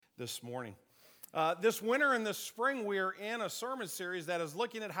this morning. This winter and this spring, we're in a sermon series that is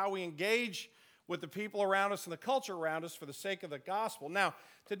looking at how we engage with the people around us and the culture around us for the sake of the gospel. Now,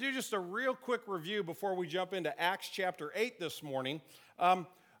 to do just a real quick review before we jump into Acts chapter 8 this morning,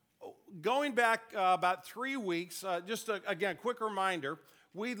 going back about 3 weeks, again, quick reminder,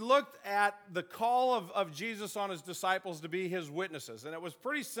 we looked at the call of Jesus on his disciples to be his witnesses, and it was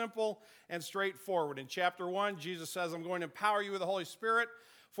pretty simple and straightforward. In chapter 1, Jesus says, I'm going to empower you with the Holy Spirit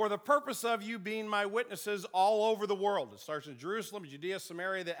for the purpose of you being my witnesses all over the world. It starts in Jerusalem, Judea,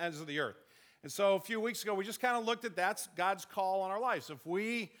 Samaria, the ends of the earth. And so a few weeks ago, we just kind of looked at that's God's call on our lives. If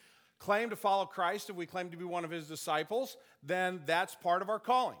we claim to follow Christ, if we claim to be one of his disciples, then that's part of our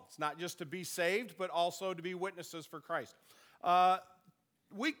calling. It's not just to be saved, but also to be witnesses for Christ.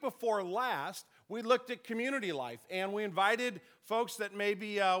 Week before last, we looked at community life, and we invited folks that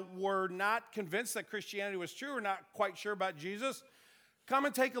maybe were not convinced that Christianity was true or not quite sure about Jesus. Come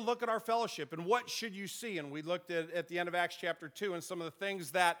and take a look at our fellowship, and what should you see? And we looked at the end of Acts chapter 2 and some of the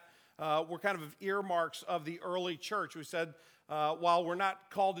things that were kind of earmarks of the early church. We said, while we're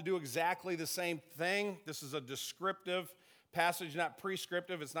not called to do exactly the same thing, this is a descriptive passage, not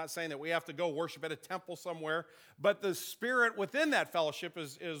prescriptive. It's not saying that we have to go worship at a temple somewhere, but the spirit within that fellowship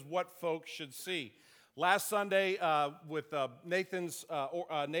is what folks should see. Last Sunday, with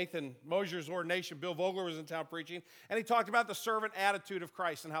Nathan Mosier's ordination, Bill Vogler was in town preaching, and he talked about the servant attitude of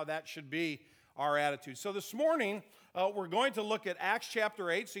Christ and how that should be our attitude. So this morning, we're going to look at Acts chapter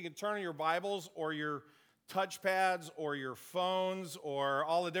 8, so you can turn in your Bibles or your touchpads or your phones or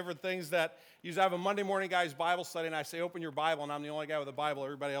all the different things that you have a Monday morning guys Bible study, and I say open your Bible, and I'm the only guy with a Bible.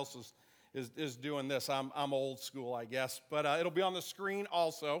 Everybody else is doing this. I'm old school, I guess, but it'll be on the screen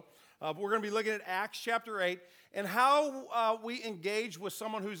also. We're going to be looking at Acts chapter 8 and how we engage with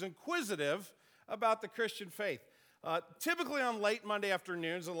someone who's inquisitive about the Christian faith. Typically on late Monday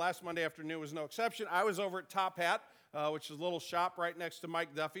afternoons, and last Monday afternoon was no exception, I was over at Top Hat, which is a little shop right next to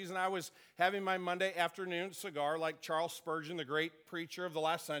Mike Duffy's, and I was having my Monday afternoon cigar like Charles Spurgeon, the great preacher of the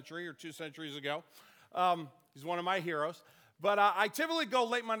last century or 2 centuries ago. He's one of my heroes. But I typically go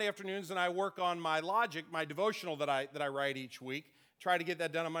late Monday afternoons and I work on my Logic, my devotional that I write each week. Try to get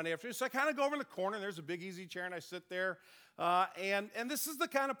that done on Monday afternoon. So I kind of go over in the corner, and there's a big easy chair, and I sit there. And this is the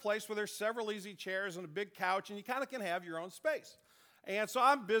kind of place where there's several easy chairs and a big couch, and you kind of can have your own space. And so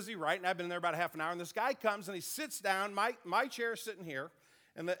I'm busy writing. I've been there about half an hour, and this guy comes, and he sits down. My chair is sitting here,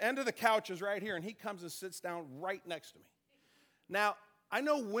 and the end of the couch is right here, and he comes and sits down right next to me. Now, I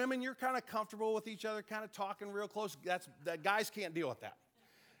know women, you're kind of comfortable with each other, kind of talking real close. That guys can't deal with that.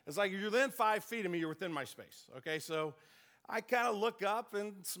 It's like if you're within 5 feet of me, you're within my space, okay? So I kind of look up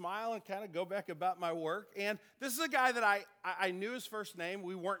and smile and kind of go back about my work. And this is a guy that I knew his first name.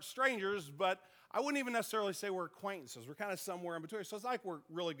 We weren't strangers, but I wouldn't even necessarily say we're acquaintances. We're kind of somewhere in between. So it's like we're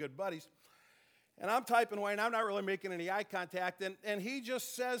really good buddies. And I'm typing away, and I'm not really making any eye contact. And he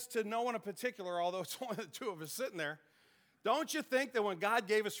just says to no one in particular, although it's only the two of us sitting there, don't you think that when God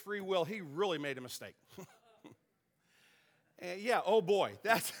gave us free will, he really made a mistake? And yeah, oh boy.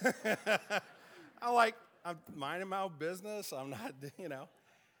 That's I'm minding my own business. I'm not,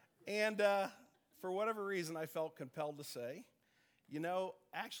 And for whatever reason, I felt compelled to say,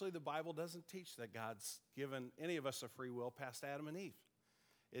 actually the Bible doesn't teach that God's given any of us a free will past Adam and Eve.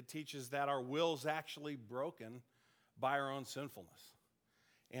 It teaches that our will's actually broken by our own sinfulness.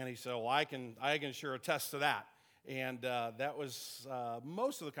 And he said, well, I can sure attest to that. And that was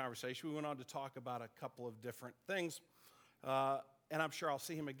most of the conversation. We went on to talk about a couple of different things. And I'm sure I'll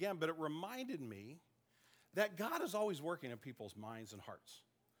see him again. But it reminded me that God is always working in people's minds and hearts.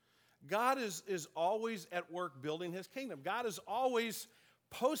 God is always at work building his kingdom. God is always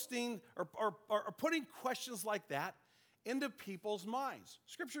posting or putting questions like that into people's minds.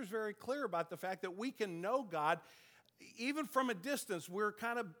 Scripture is very clear about the fact that we can know God even from a distance. We're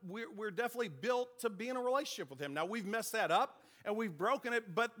definitely built to be in a relationship with him. Now, we've messed that up and we've broken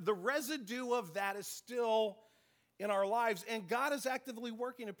it, but the residue of that is still in our lives, and God is actively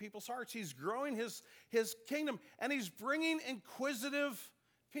working in people's hearts. He's growing his kingdom, and he's bringing inquisitive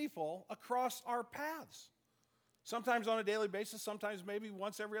people across our paths. Sometimes on a daily basis, sometimes maybe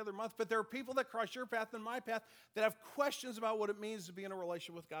once every other month, but there are people that cross your path and my path that have questions about what it means to be in a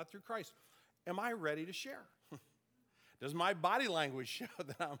relationship with God through Christ. Am I ready to share? Does my body language show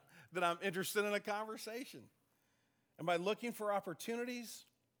that I'm interested in a conversation? Am I looking for opportunities?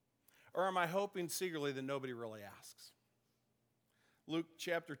 Or am I hoping secretly that nobody really asks? Luke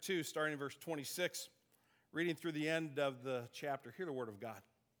chapter 2, starting in verse 26, reading through the end of the chapter, hear the word of God.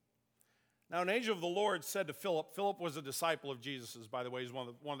 Now an angel of the Lord said to Philip, Philip was a disciple of Jesus's, by the way, he's one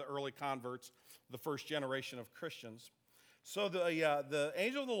of the early converts, the first generation of Christians. So the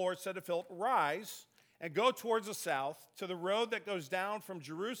angel of the Lord said to Philip, "Rise and go towards the south to the road that goes down from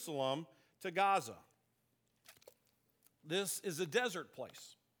Jerusalem to Gaza." This is a desert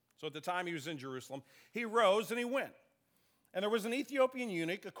place. So at the time he was in Jerusalem, he rose and he went. And there was an Ethiopian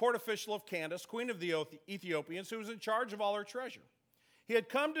eunuch, a court official of Candace, queen of the Ethiopians, who was in charge of all her treasure. He had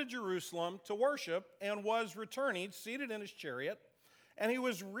come to Jerusalem to worship and was returning, seated in his chariot, and he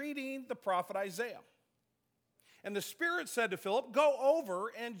was reading the prophet Isaiah. And the Spirit said to Philip, "Go over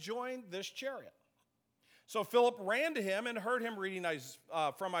and join this chariot." So Philip ran to him and heard him reading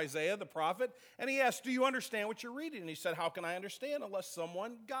from Isaiah the prophet, and he asked, "Do you understand what you're reading?" And he said, "How can I understand unless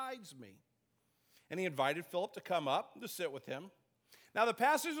someone guides me?" And he invited Philip to come up to sit with him. Now the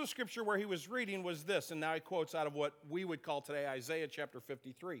passage of Scripture where he was reading was this, and now he quotes out of what we would call today Isaiah chapter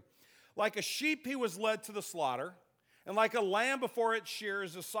 53. "Like a sheep he was led to the slaughter, and like a lamb before its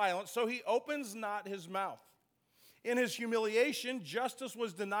shears is silent, so he opens not his mouth. In his humiliation, justice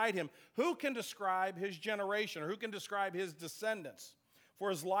was denied him. Who can describe his generation, or who can describe his descendants? For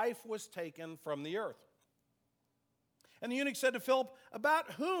his life was taken from the earth." And the eunuch said to Philip,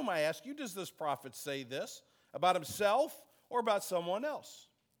 "About whom, I ask you, does this prophet say this? About himself or about someone else?"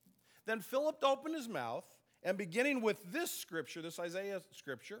 Then Philip opened his mouth, and beginning with this scripture, this Isaiah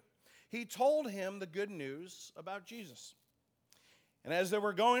scripture, he told him the good news about Jesus. And as they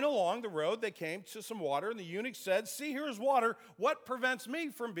were going along the road, they came to some water, and the eunuch said, "See, here is water. What prevents me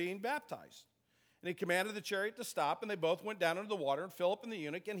from being baptized?" And he commanded the chariot to stop, and they both went down into the water, and Philip and the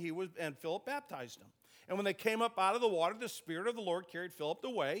eunuch, and Philip baptized him. And when they came up out of the water, the Spirit of the Lord carried Philip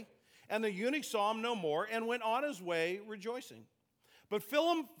away, and the eunuch saw him no more, and went on his way rejoicing. But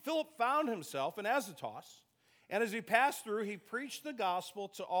Philip found himself in Azotus, and as he passed through, he preached the gospel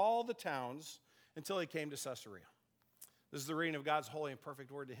to all the towns until he came to Caesarea. This is the reading of God's holy and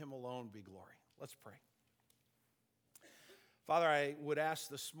perfect word. To him alone be glory. Let's pray. Father, I would ask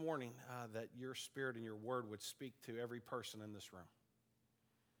this morning that your Spirit and your word would speak to every person in this room.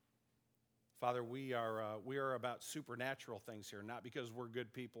 Father, we are about supernatural things here, not because we're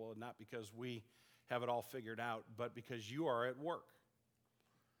good people and not because we have it all figured out, but because you are at work.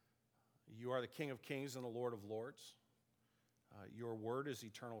 You are the King of Kings and the Lord of Lords. Your word is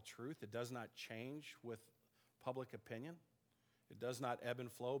eternal truth. It does not change with public opinion. It does not ebb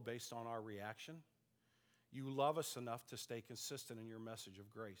and flow based on our reaction. You love us enough to stay consistent in your message of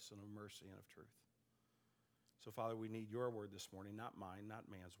grace and of mercy and of truth. So, Father, we need your word this morning, not mine, not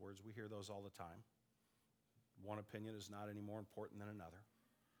man's words. We hear those all the time. One opinion is not any more important than another.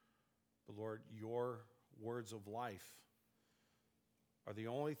 But, Lord, your words of life are the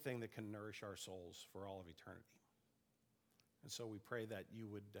only thing that can nourish our souls for all of eternity. And so we pray that you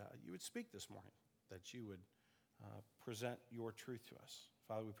would speak this morning, that you would present your truth to us.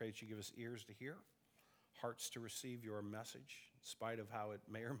 Father, we pray that you give us ears to hear, hearts to receive your message, in spite of how it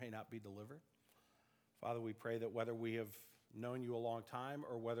may or may not be delivered. Father, we pray that whether we have known you a long time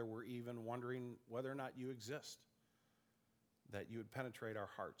or whether we're even wondering whether or not you exist, that you would penetrate our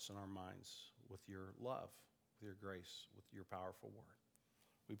hearts and our minds with your love, with your grace, with your powerful word.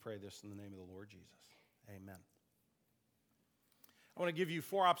 We pray this in the name of the Lord Jesus. Amen. I want to give you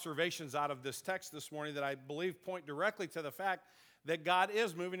 4 observations out of this text this morning that I believe point directly to the fact that God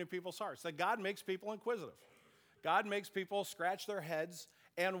is moving in people's hearts, that God makes people inquisitive. God makes people scratch their heads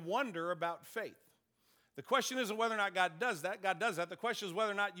and wonder about faith. The question isn't whether or not God does that. God does that. The question is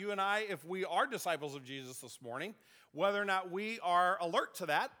whether or not you and I, if we are disciples of Jesus this morning, whether or not we are alert to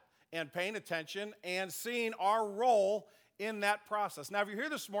that and paying attention and seeing our role in that process. Now, if you're here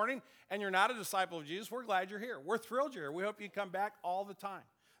this morning and you're not a disciple of Jesus, we're glad you're here. We're thrilled you're here. We hope you come back all the time.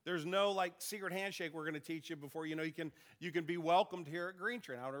 There's no secret handshake we're going to teach you before you can be welcomed here at Green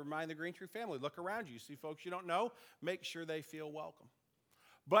Tree. And I want to remind the Green Tree family, look around you. See folks you don't know, make sure they feel welcome.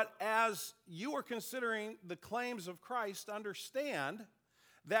 But as you are considering the claims of Christ, understand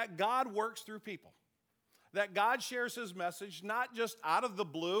that God works through people. That God shares his message not just out of the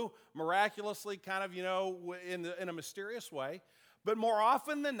blue, miraculously kind of, in a mysterious way, but more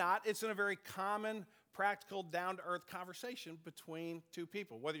often than not, it's in a very common, practical, down-to-earth conversation between two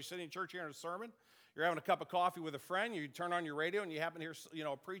people. Whether you're sitting in church hearing a sermon, you're having a cup of coffee with a friend, you turn on your radio and you happen to hear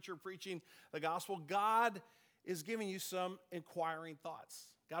a preacher preaching the gospel, God is giving you some inquiring thoughts.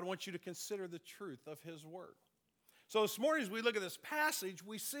 God wants you to consider the truth of his word. So this morning, as we look at this passage,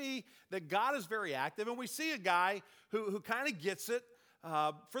 we see that God is very active, and we see a guy who kind of gets it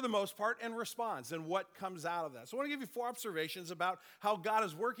for the most part and responds, and what comes out of that. So I want to give you 4 observations about how God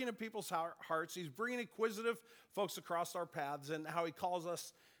is working in people's hearts. He's bringing inquisitive folks across our paths, and how he calls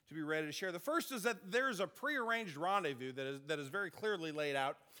us to be ready to share. The first is that there's a prearranged rendezvous that is very clearly laid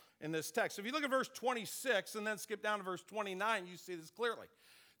out in this text. If you look at verse 26 and then skip down to verse 29, you see this clearly.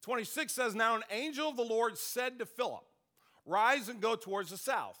 26 says, "Now an angel of the Lord said to Philip, 'Rise and go towards the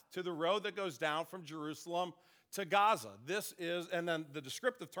south, to the road that goes down from Jerusalem to Gaza.'" This is, and then the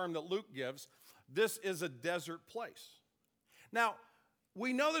descriptive term that Luke gives, this is a desert place. Now,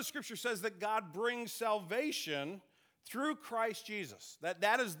 we know the scripture says that God brings salvation through Christ Jesus.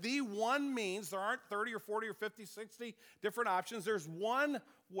 That is the one means. There aren't 30 or 40 or 50, 60 different options. There's one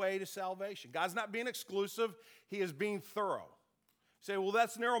way to salvation. God's not being exclusive. He is being thorough. You say, well,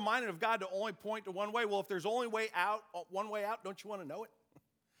 that's narrow-minded of God to only point to one way. Well, if there's only one way out, don't you want to know it?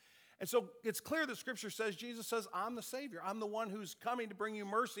 And so it's clear that Scripture says, Jesus says, I'm the Savior. I'm the one who's coming to bring you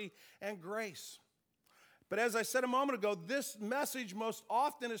mercy and grace. But as I said a moment ago, this message most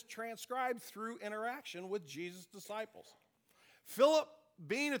often is transcribed through interaction with Jesus' disciples. Philip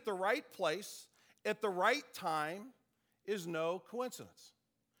being at the right place at the right time is no coincidence.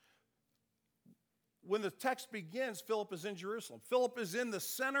 When the text begins, Philip is in Jerusalem. Philip is in the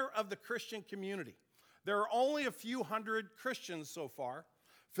center of the Christian community. There are only a few hundred Christians so far.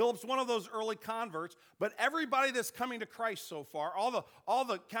 Philip's one of those early converts, but everybody that's coming to Christ so far, all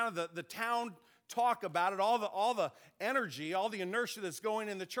the kind of the town talk about it, all the energy, all the inertia that's going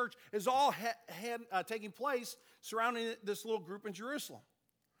in the church is all taking place surrounding this little group in Jerusalem.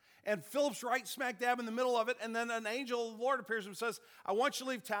 And Philip's right smack dab in the middle of it, and then an angel of the Lord appears and says, I want you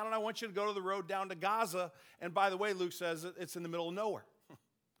to leave town, and I want you to go to the road down to Gaza. And by the way, Luke says it's in the middle of nowhere.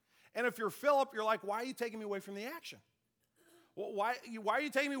 And if you're Philip, you're like, why are you taking me away from the action? Well, why are you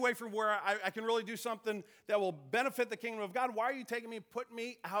taking me away from where I can really do something that will benefit the kingdom of God? Why are you taking me, putting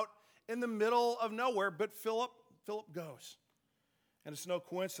me out in the middle of nowhere? But Philip goes. And it's no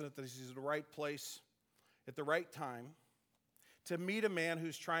coincidence that he's at the right place at the right time to meet a man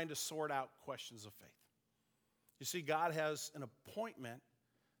who's trying to sort out questions of faith. You see, God has an appointment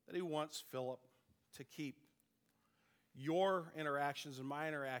that he wants Philip to keep. Your interactions and my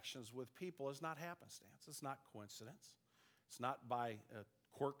interactions with people is not happenstance. It's not coincidence. It's not by a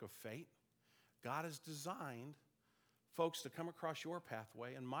quirk of fate. God has designed folks to come across your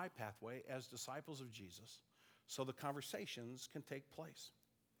pathway and my pathway as disciples of Jesus so the conversations can take place.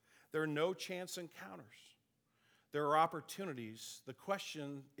 There are no chance encounters. There are opportunities. The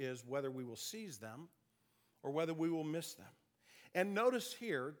question is whether we will seize them or whether we will miss them. And notice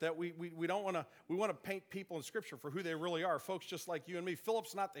here that we want to paint people in Scripture for who they really are, folks just like you and me.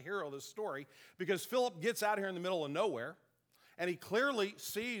 Philip's not the hero of this story because Philip gets out here in the middle of nowhere and he clearly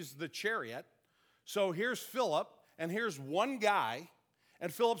sees the chariot. So here's Philip and here's one guy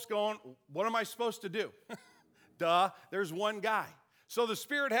and Philip's going, what am I supposed to do? Duh, there's one guy. So the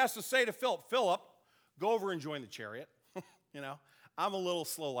Spirit has to say to Philip, go over and join the chariot. I'm a little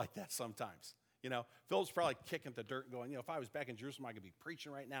slow like that sometimes. Philip's probably kicking the dirt going, if I was back in Jerusalem, I could be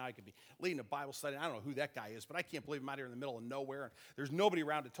preaching right now. I could be leading a Bible study. I don't know who that guy is, but I can't believe I'm out here in the middle of nowhere. And there's nobody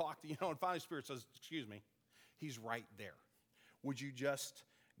around to talk to, and finally the Spirit says, excuse me, he's right there. Would you just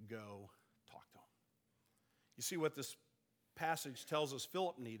go talk to him? You see what this passage tells us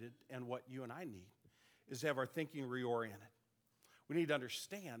Philip needed and what you and I need is to have our thinking reoriented. We need to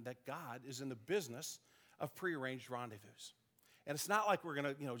understand that God is in the business of prearranged rendezvous. And it's not like we're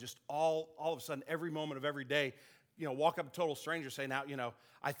going to, just all of a sudden, every moment of every day, walk up to a total stranger and say, now,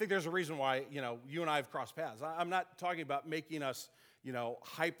 I think there's a reason why, you and I have crossed paths. I'm not talking about making us,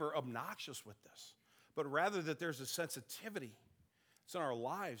 hyper obnoxious with this, but rather that there's a sensitivity in our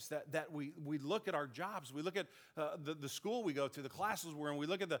lives that we look at our jobs, we look at the school we go to, the classes we're in, we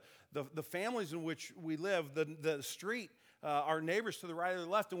look at the families in which we live, the street, our neighbors to the right or the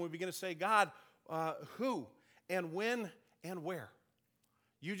left, and we begin to say, God, who and when and where?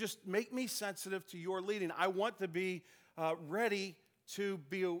 You just make me sensitive to your leading. I want to be ready to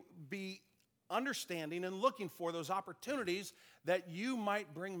be understanding and looking for those opportunities that you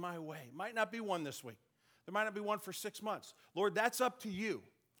might bring my way. Might not be one this week. There might not be one for 6 months. Lord, that's up to you.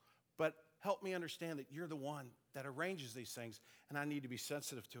 But help me understand that you're the one that arranges these things, and I need to be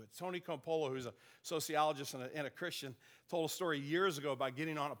sensitive to it. Tony Campolo, who's a sociologist and a Christian, told a story years ago about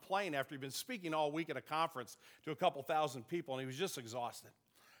getting on a plane after he'd been speaking all week at a conference to a couple thousand people, and he was just exhausted.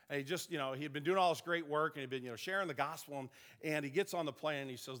 And he just, he had been doing all this great work, and he'd been, sharing the gospel, and he gets on the plane,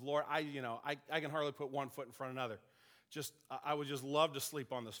 and he says, Lord, I can hardly put one foot in front of another. I would just love to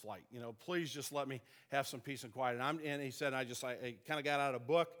sleep on this flight. Please just let me have some peace and quiet. And he said, I kind of got out a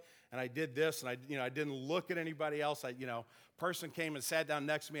book, and I did this, and I didn't look at anybody else. Person came and sat down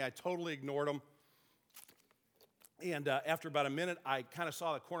next to me. I totally ignored them. And after about a minute, I kind of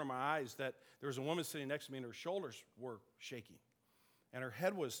saw the corner of my eyes that there was a woman sitting next to me, and her shoulders were shaking, and her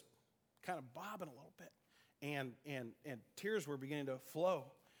head was kind of bobbing a little bit, and tears were beginning to flow.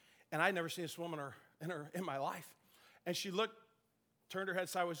 And I'd never seen this woman in my life. And she turned her head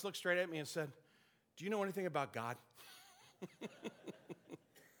sideways, looked straight at me and said, "Do you know anything about God?"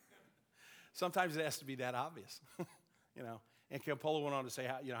 Sometimes it has to be that obvious, you know. And Campolo went on to say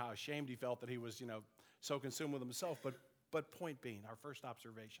how ashamed he felt that he was, so consumed with himself. But point being, our first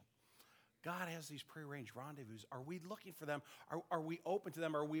observation, God has these prearranged rendezvous. Are we looking for them? Are we open to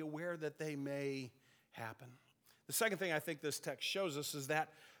them? Are we aware that they may happen? The second thing I think this text shows us is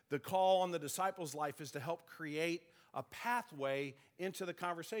that the call on the disciples' life is to help create a pathway into the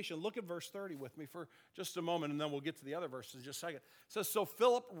conversation. Look at verse 30 with me for just a moment, and then we'll get to the other verses in just a second. It says, "So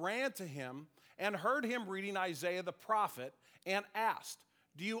Philip ran to him and heard him reading Isaiah the prophet and asked,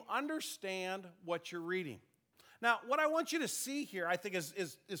 'Do you understand what you're reading?'" Now, what I want you to see here, I think,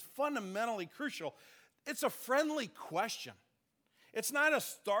 is fundamentally crucial. It's a friendly question. It's not a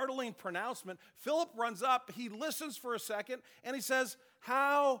startling pronouncement. Philip runs up, he listens for a second, and he says,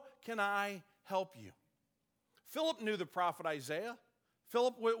 "How can I help you?" Philip knew the prophet Isaiah.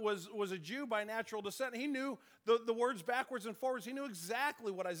 Philip was a Jew by natural descent. He knew the words backwards and forwards. He knew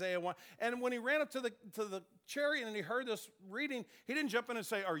exactly what Isaiah wanted. And when he ran up to the chariot and he heard this reading, he didn't jump in and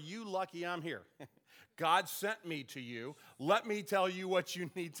say, "Are you lucky I'm here? God sent me to you. Let me tell you what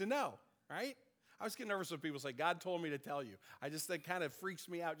you need to know," right? I was getting nervous when people say, "God told me to tell you." That kind of freaks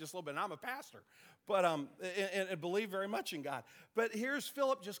me out just a little bit. And I'm a pastor, but and believe very much in God. But here's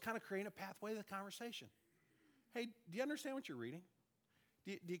Philip just kind of creating a pathway to the conversation. Hey, do you understand what you're reading?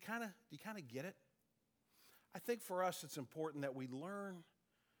 Do you kind of get it? I think for us it's important that we learn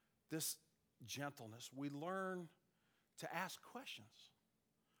this gentleness. We learn to ask questions.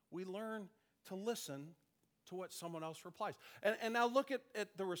 We learn to listen to what someone else replies. And now look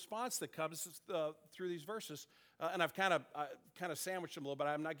at the response that comes through these verses. And I've kind of sandwiched them a little bit.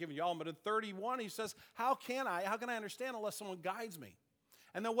 I'm not giving you all, but in 31 he says, how can I understand unless someone guides me?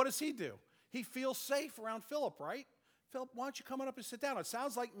 And then what does he do? He feels safe around Philip, right? Philip, why don't you come on up and sit down? It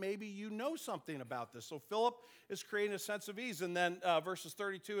sounds like maybe you know something about this. So Philip is creating a sense of ease. And then verses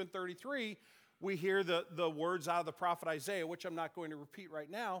 32 and 33, we hear the words out of the prophet Isaiah, which I'm not going to repeat right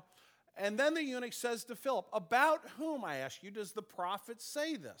now. And then the eunuch says to Philip, "About whom, I ask you, does the prophet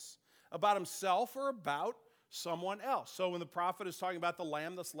say this? About himself or about someone else?" So when the prophet is talking about the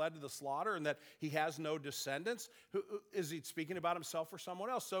lamb that's led to the slaughter and that he has no descendants, is he speaking about himself or someone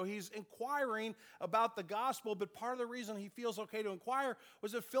else? So he's inquiring about the gospel, but part of the reason he feels okay to inquire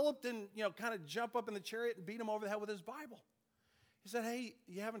was that Philip didn't, kind of jump up in the chariot and beat him over the head with his Bible. He said, "Hey,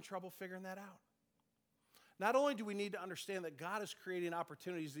 you having trouble figuring that out?" Not only do we need to understand that God is creating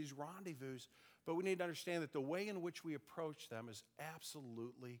opportunities, these rendezvous, but we need to understand that the way in which we approach them is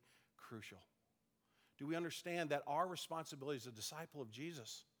absolutely crucial. Do we understand that our responsibility as a disciple of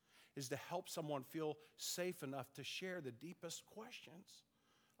Jesus is to help someone feel safe enough to share the deepest questions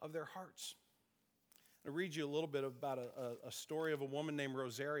of their hearts? I'll read you a little bit about a story of a woman named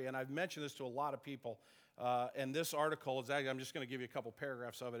Rosaria, and I've mentioned this to a lot of people. And this article is actually, I'm just going to give you a couple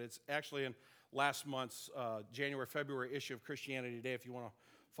paragraphs of it. It's actually in last month's January-February issue of Christianity Today, if you want to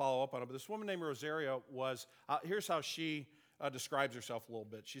follow up on it. But this woman named Rosaria here's how she describes herself a little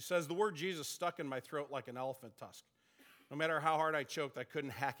bit. She says, "The word Jesus stuck in my throat like an elephant tusk. No matter how hard I choked, I couldn't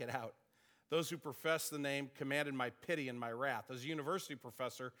hack it out. Those who professed the name commanded my pity and my wrath. As a university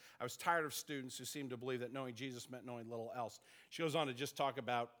professor, I was tired of students who seemed to believe that knowing Jesus meant knowing little else." She goes on to just talk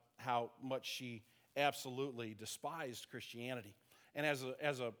about how much she absolutely despised Christianity. And as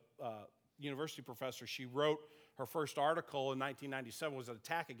a university professor, she wrote her first article in 1997 was an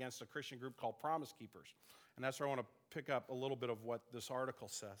attack against a Christian group called Promise Keepers. And that's where I want to pick up a little bit of what this article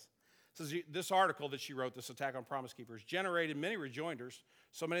says. It says, this article that she wrote, this attack on Promise Keepers, generated many rejoinders,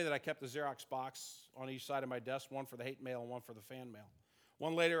 so many that I kept a Xerox box on each side of my desk, one for the hate mail and one for the fan mail.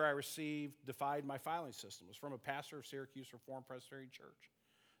 One later I received defied my filing system. It was from a pastor of Syracuse Reformed Presbyterian Church.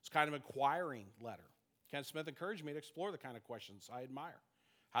 It's kind of an inquiring letter. Ken Smith encouraged me to explore the kind of questions I admire.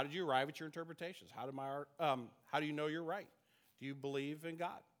 How did you arrive at your interpretations? How do you know you're right? Do you believe in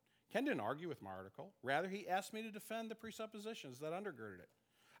God? Ken didn't argue with my article. Rather, he asked me to defend the presuppositions that undergirded it.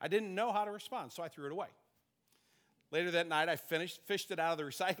 I didn't know how to respond, so I threw it away. Later that night, I fished it out of the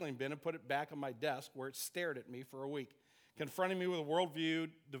recycling bin and put it back on my desk where it stared at me for a week, confronting me with a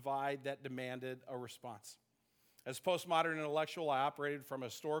worldview divide that demanded a response. As a postmodern intellectual, I operated from a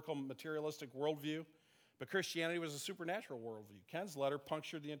historical materialistic worldview, but Christianity was a supernatural worldview. Ken's letter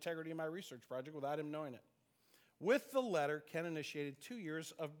punctured the integrity of my research project without him knowing it. With the letter, Ken initiated 2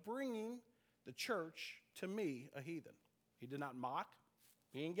 years of bringing the church to me, a heathen. He did not mock,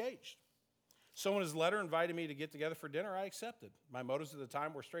 he engaged. So when his letter invited me to get together for dinner, I accepted. My motives at the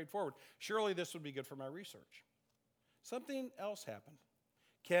time were straightforward. Surely this would be good for my research. Something else happened.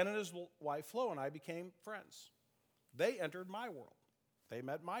 Ken and his wife Flo and I became friends. They entered my world. They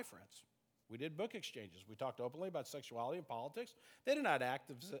met my friends. We did book exchanges. We talked openly about sexuality and politics. They did not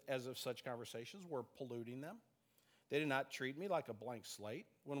act as if such conversations were polluting them. They did not treat me like a blank slate.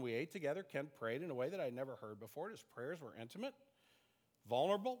 When we ate together, Ken prayed in a way that I had never heard before. His prayers were intimate,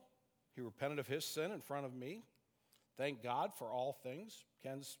 vulnerable. He repented of his sin in front of me. Thank God for all things.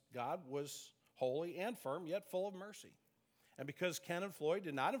 Ken's God was holy and firm, yet full of mercy. And because Ken and Floyd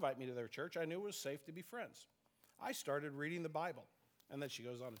did not invite me to their church, I knew it was safe to be friends. I started reading the Bible. And then she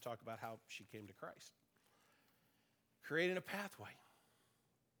goes on to talk about how she came to Christ. Creating a pathway.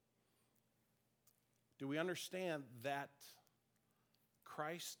 Do we understand that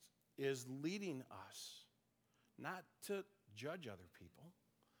Christ is leading us not to judge other people,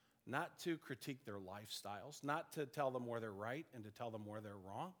 not to critique their lifestyles, not to tell them where they're right and to tell them where they're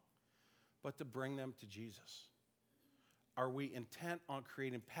wrong, but to bring them to Jesus? Are we intent on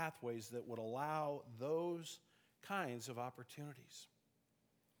creating pathways that would allow those kinds of opportunities?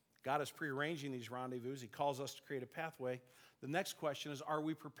 God is prearranging these rendezvous. He calls us to create a pathway. The next question is, are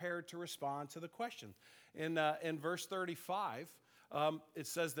we prepared to respond to the question? In verse 35, it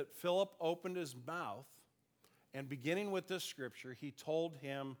says that Philip opened his mouth, and beginning with this scripture, he told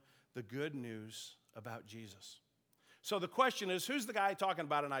him the good news about Jesus. So the question is, who's the guy talking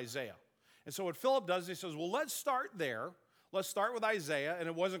about in Isaiah? And so what Philip does, he says, well, let's start there. Let's start with Isaiah, and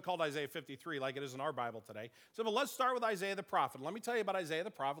it wasn't called Isaiah 53 like it is in our Bible today. So, but let's start with Isaiah the prophet. Let me tell you about Isaiah the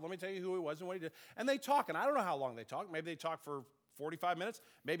prophet. Let me tell you who he was and what he did. And they talk, and I don't know how long they talk. Maybe they talk for 45 minutes.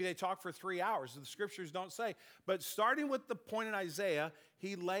 Maybe they talk for 3 hours. The scriptures don't say. But starting with the point in Isaiah,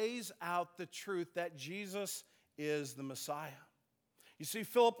 he lays out the truth that Jesus is the Messiah. You see,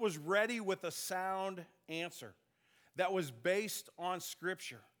 Philip was ready with a sound answer that was based on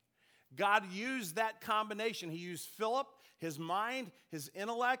Scripture. God used that combination. He used Philip, his mind, his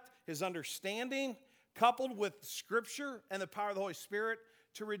intellect, his understanding, coupled with Scripture and the power of the Holy Spirit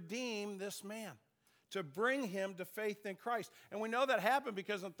to redeem this man, to bring him to faith in Christ. And we know that happened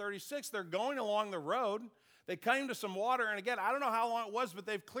because in 36, they're going along the road. They came to some water, and again, I don't know how long it was, but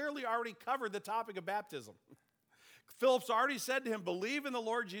they've clearly already covered the topic of baptism. Philip's already said to him, believe in the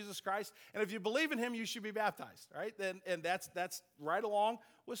Lord Jesus Christ, and if you believe in him, you should be baptized, right? And that's right along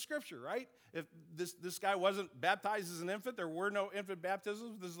with Scripture, right? If this guy wasn't baptized as an infant, there were no infant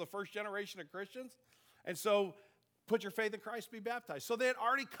baptisms. This is the first generation of Christians. And so put your faith in Christ, be baptized. So they had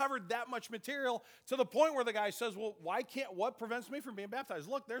already covered that much material to the point where the guy says, well, what prevents me from being baptized?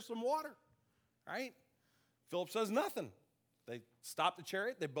 Look, there's some water, right? Philip says nothing. They stopped the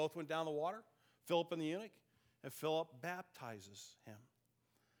chariot. They both went down the water, Philip and the eunuch. And Philip baptizes him.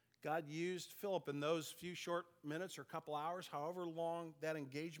 God used Philip in those few short minutes or couple hours, however long that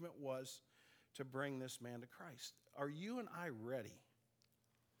engagement was, to bring this man to Christ. Are you and I ready?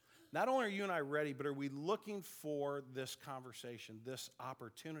 Not only are you and I ready, but are we looking for this conversation, this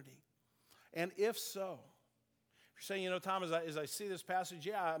opportunity? And if so, if you're saying, Tom, as I see this passage,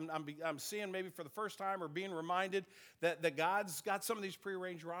 yeah, I'm seeing maybe for the first time or being reminded that God's got some of these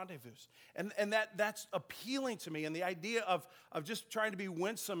prearranged rendezvous. And that's appealing to me. And the idea of just trying to be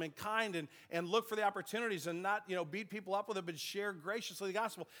winsome and kind and look for the opportunities and not, beat people up with it, but share graciously the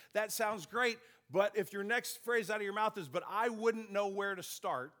gospel. That sounds great. But if your next phrase out of your mouth is, but I wouldn't know where to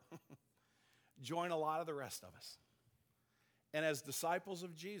start, join a lot of the rest of us. And as disciples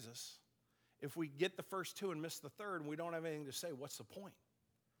of Jesus, if we get the first two and miss the third and we don't have anything to say, what's the point?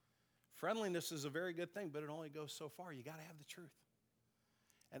 Friendliness is a very good thing, but it only goes so far. You got to have the truth.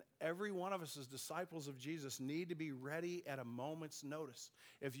 And every one of us as disciples of Jesus need to be ready at a moment's notice.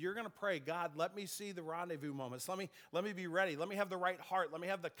 If you're going to pray, God, let me see the rendezvous moments. Let me be ready. Let me have the right heart. Let me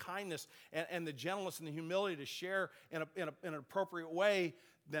have the kindness and the gentleness and the humility to share in an appropriate way.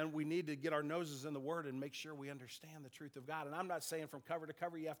 Then we need to get our noses in the Word and make sure we understand the truth of God. And I'm not saying from cover to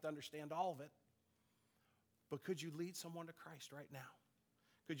cover you have to understand all of it. But could you lead someone to Christ right now?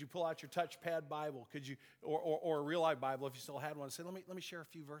 Could you pull out your touchpad Bible? Could you, or a real life Bible if you still had one, and say, let me share a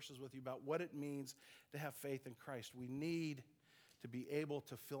few verses with you about what it means to have faith in Christ. We need to be able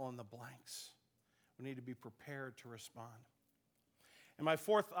to fill in the blanks. We need to be prepared to respond. And my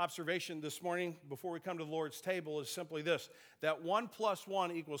fourth observation this morning, before we come to the Lord's table, is simply this, that 1 +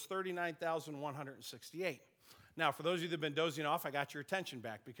 1 equals 39,168. Now, for those of you that have been dozing off, I got your attention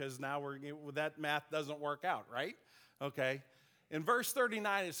back because now that math doesn't work out, right? Okay. In verse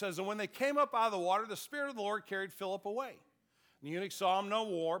 39, it says, and when they came up out of the water, the Spirit of the Lord carried Philip away. The eunuch saw him no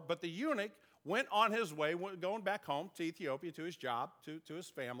more, but the eunuch went on his way, going back home to Ethiopia, to his job, to his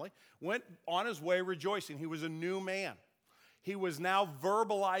family, went on his way rejoicing. He was a new man. He was now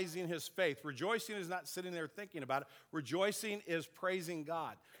verbalizing his faith. Rejoicing is not sitting there thinking about it. Rejoicing is praising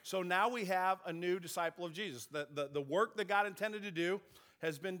God. So now we have a new disciple of Jesus. The work that God intended to do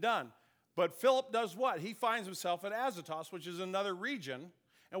has been done. But Philip does what? He finds himself at Azotus, which is another region.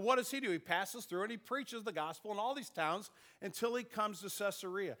 And what does he do? He passes through and he preaches the gospel in all these towns until he comes to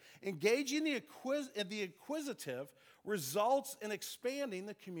Caesarea. Engaging the inquisitive results in expanding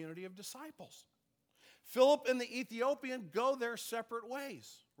the community of disciples. Philip and the Ethiopian go their separate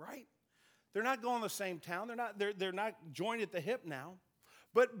ways, right? They're not going to the same town. They're not joined at the hip now.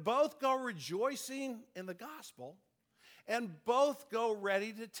 But both go rejoicing in the gospel, and both go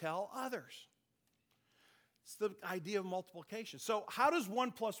ready to tell others. It's the idea of multiplication. So how does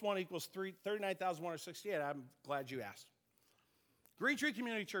 1 plus 1 equals 39,168? I'm glad you asked. Green Tree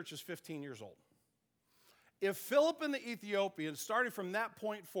Community Church is 15 years old. If Philip and the Ethiopian started from that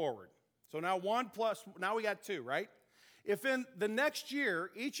point forward, so now now we got 2, right? If in the next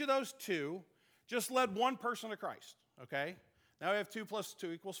year, each of those 2 just led one person to Christ, okay? Now we have 2 plus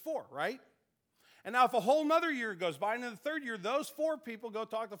 2 equals 4, right? And now if a whole nother year goes by, and in the third year, those 4 people go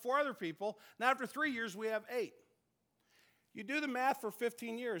talk to 4 other people. Now after 3 years, we have 8. You do the math for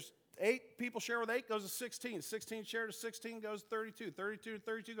 15 years. 8 people share with 8 goes to 16. 16 share to 16 goes to 32. 32 to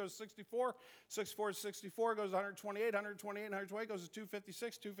 32 goes to 64. 64 to 64 goes to 128. 128 and 128 goes to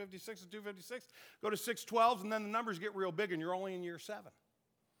 256. 256 to 256 go to 612, and then the numbers get real big, and you're only in year 7.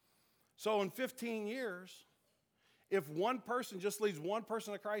 So in 15 years, if one person just leads one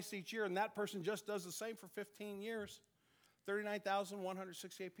person to Christ each year, and that person just does the same for 15 years,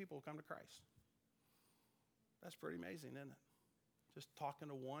 39,168 people will come to Christ. That's pretty amazing, isn't it? Just talking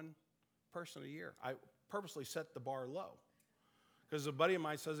to one person a year. I purposely set the bar low, because a buddy of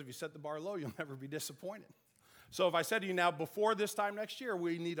mine says if you set the bar low, you'll never be disappointed. So if I said to you now, before this time next year,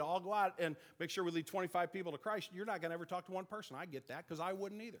 we need to all go out and make sure we lead 25 people to Christ, you're not going to ever talk to one person. I get that, because I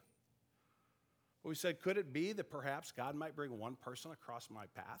wouldn't either. But we said, could it be that perhaps God might bring one person across my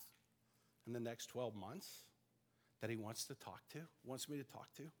path in the next 12 months that he wants me to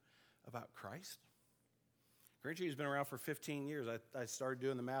talk to about Christ? Green Tree has been around for 15 years. I started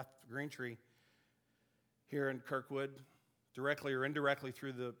doing the math for Green Tree here in Kirkwood, directly or indirectly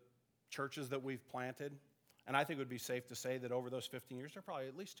through the churches that we've planted. And I think it would be safe to say that over those 15 years, there are probably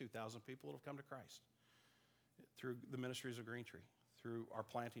at least 2,000 people that have come to Christ through the ministries of Green Tree, through our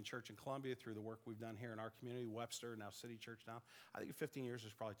planting church in Columbia, through the work we've done here in our community, Webster, now City Church now. I think in 15 years,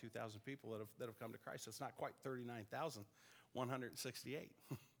 there's probably 2,000 people that have come to Christ. It's not quite 39,168.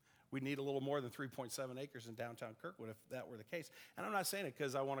 We need a little more than 3.7 acres in downtown Kirkwood if that were the case. And I'm not saying it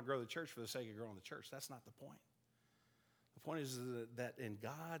because I want to grow the church for the sake of growing the church. That's not the point. The point is that in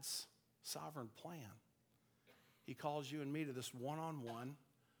God's sovereign plan, he calls you and me to this one-on-one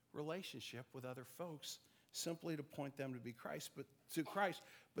relationship with other folks simply to point them to Christ.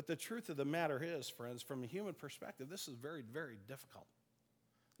 But the truth of the matter is, friends, from a human perspective, this is very, very difficult.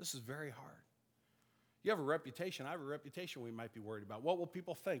 This is very hard. You have a reputation. I have a reputation we might be worried about. What will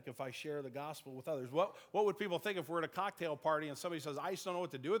people think if I share the gospel with others? What would people think if we're at a cocktail party and somebody says, I just don't know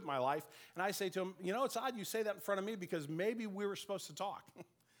what to do with my life? And I say to them, it's odd you say that in front of me because maybe we were supposed to talk.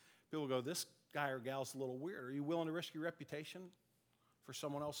 People go, this guy or gal's a little weird. Are you willing to risk your reputation for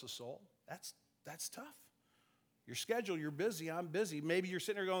someone else's soul? That's tough. You're scheduled, you're busy, I'm busy. Maybe you're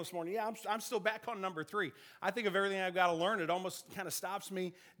sitting there going this morning, I'm still back on number 3. I think of everything I've got to learn. It almost kind of stops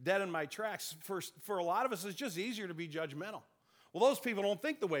me dead in my tracks. For a lot of us, it's just easier to be judgmental. Well, those people don't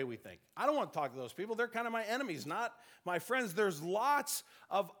think the way we think. I don't want to talk to those people. They're kind of my enemies, not my friends. There's lots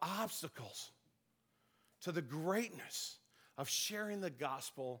of obstacles to the greatness of sharing the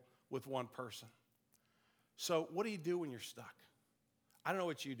gospel with one person. So what do you do when you're stuck? I don't know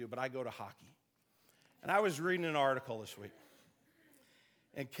what you do, but I go to hockey. And I was reading an article this week,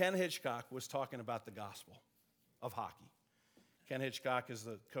 and Ken Hitchcock was talking about the gospel of hockey. Ken Hitchcock is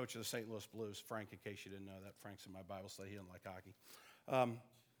the coach of the St. Louis Blues. Frank, in case you didn't know that, Frank's in my Bible study. He didn't like hockey.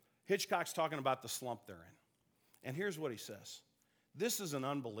 Hitchcock's talking about the slump they're in. And here's what he says. This is an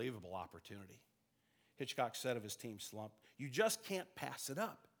unbelievable opportunity. Hitchcock said of his team's slump, you just can't pass it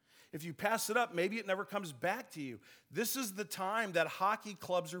up. If you pass it up, maybe it never comes back to you. This is the time that hockey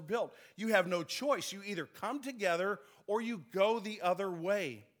clubs are built. You have no choice. You either come together or you go the other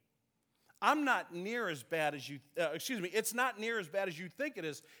way. It's not near as bad as you think it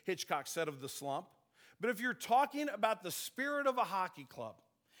is, Hitchcock said of the slump. But if you're talking about the spirit of a hockey club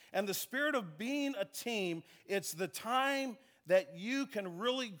and the spirit of being a team, it's the time that you can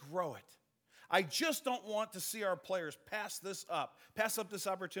really grow it. I just don't want to see our players pass up this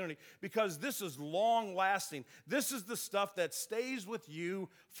opportunity, because this is long lasting. This is the stuff that stays with you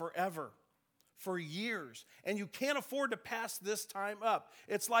forever. for years, and you can't afford to pass this time up.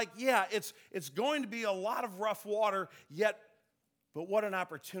 It's like, yeah, it's going to be a lot of rough water, but what an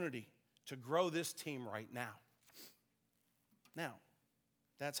opportunity to grow this team right now. Now,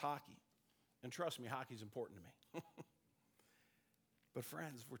 that's hockey. And trust me, hockey's important to me. But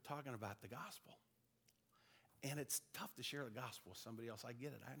friends, we're talking about the gospel. And it's tough to share the gospel with somebody else. I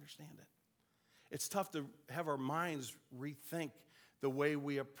get it. I understand it. It's tough to have our minds rethink the way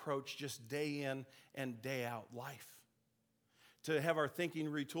we approach just day in and day out life. To have our thinking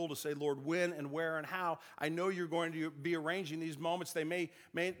retooled to say, Lord, when and where and how. I know you're going to be arranging these moments. They may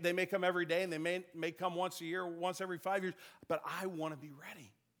come every day, and they may come once a year, once every 5 years, but I want to be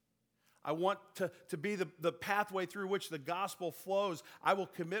ready. I want to be the pathway through which the gospel flows. I will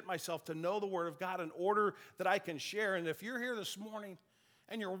commit myself to know the Word of God in order that I can share. And if you're here this morning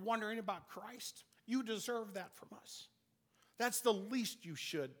and you're wondering about Christ, you deserve that from us. That's the least you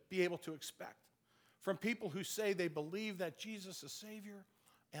should be able to expect from people who say they believe that Jesus is Savior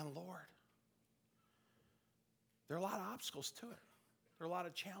and Lord. There are a lot of obstacles to it. There are a lot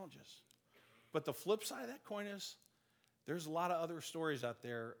of challenges. But the flip side of that coin is there's a lot of other stories out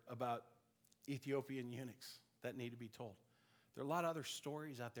there about Ethiopian eunuchs that need to be told. There are a lot of other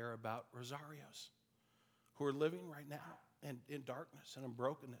stories out there about Rosarios who are living right now in darkness and in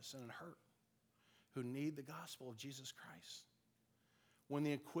brokenness and in hurt, who need the gospel of Jesus Christ. When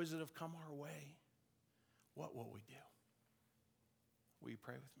the inquisitive come our way, what will we do? Will you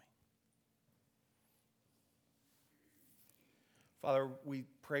pray with me? Father, we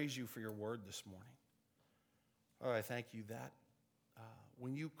praise you for your word this morning. Father, I thank you that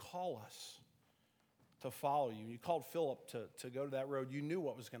when you call us to follow you, you called Philip to go to that road, you knew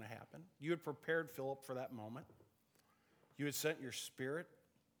what was going to happen. You had prepared Philip for that moment. You had sent your Spirit.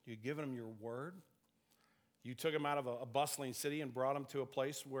 You had given him your word. You took him out of a bustling city and brought him to a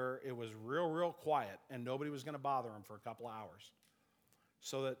place where it was real quiet and nobody was going to bother him for a couple of hours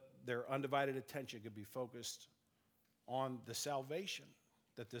so that their undivided attention could be focused on the salvation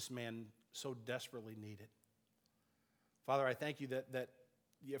that this man so desperately needed. Father, I thank you that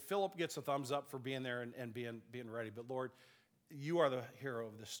Philip gets a thumbs up for being there and being ready. But Lord, you are the hero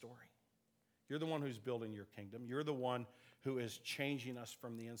of this story. You're the one who's building your kingdom. You're the one who is changing us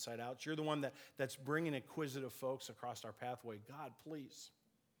from the inside out. You're the one that's bringing inquisitive folks across our pathway. God, please,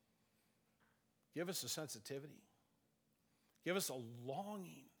 give us a sensitivity. Give us a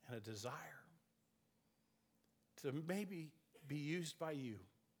longing and a desire to maybe be used by you,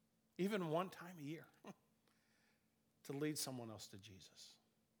 even one time a year, to lead someone else to Jesus.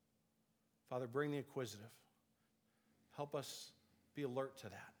 Father, bring the inquisitive. Help us be alert to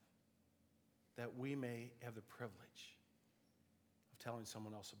that we may have the privilege of telling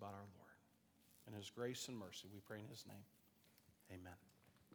someone else about our Lord. In his grace and mercy, we pray in his name. Amen.